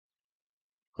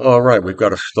All right, we've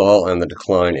got a stall on the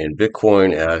decline in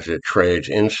Bitcoin as it trades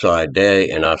inside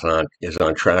day and is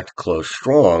on track to close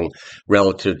strong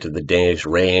relative to the day's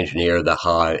range near the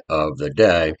high of the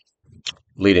day,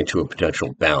 leading to a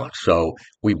potential bounce. So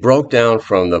we broke down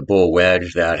from the bull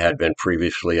wedge that had been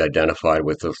previously identified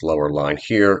with this lower line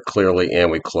here clearly, and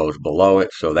we closed below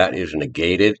it. So that is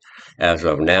negated as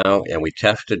of now. And we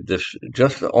tested this,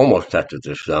 just almost tested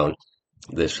this zone,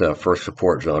 this first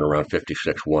support zone around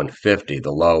 56,150.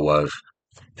 The low was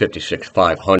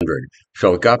 56,500.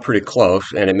 So it got pretty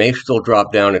close, and it may still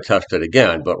drop down and test it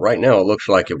again. But right now, it looks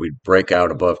like if we break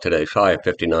out above today's high of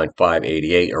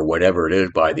 59,588 or whatever it is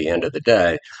by the end of the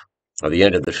day or the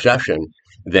end of the session,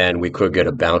 then we could get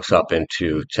a bounce up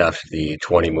into test the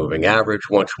 20 moving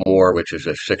average once more, which is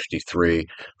at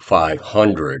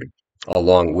 63,500,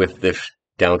 along with this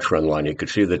downtrend line. You can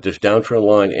see that this downtrend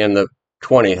line and the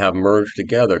 20 have merged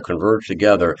together, converged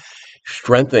together,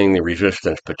 strengthening the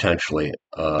resistance potentially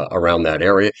around that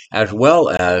area, as well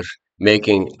as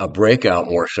making a breakout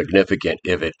more significant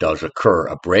if it does occur.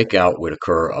 A breakout would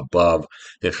occur above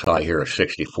this high here of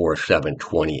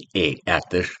 64,728 at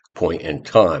this point in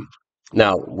time.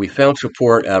 Now, we found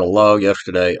support at a low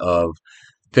yesterday of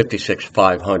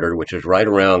 56,500, which is right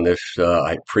around this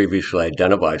I previously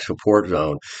identified support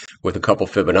zone with a couple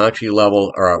Fibonacci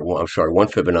level, or well, I'm sorry, one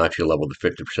Fibonacci level, the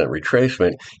 50%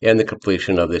 retracement, and the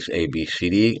completion of this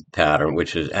ABCD pattern,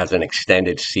 which is as an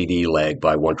extended CD leg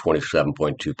by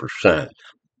 127.2%.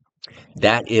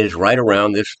 That is right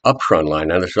around this uptrend line.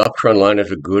 Now, this uptrend line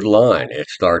is a good line. It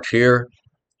starts here,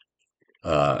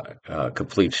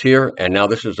 completes here, and now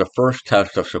this is the first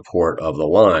test of support of the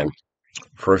line.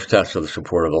 First test of the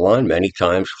support of the line, many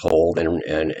times hold and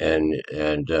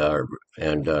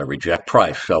reject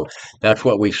price. So that's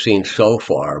what we've seen so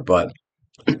far. But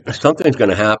something's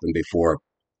going to happen before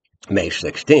May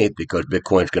 16th because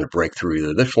Bitcoin's going to break through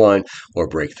either this line or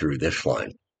break through this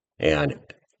line, and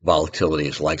volatility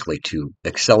is likely to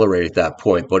accelerate at that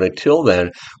point. But until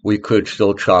then, we could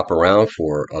still chop around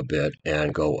for a bit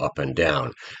and go up and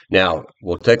down. Now,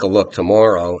 we'll take a look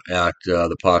tomorrow at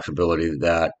the possibility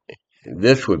that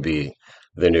this would be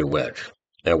the new wedge.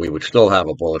 And we would still have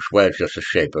a bullish wedge, just the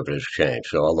shape of it has changed.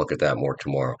 So I'll look at that more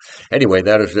tomorrow. Anyway,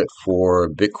 that is it for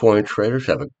Bitcoin traders.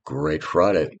 Have a great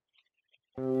Friday.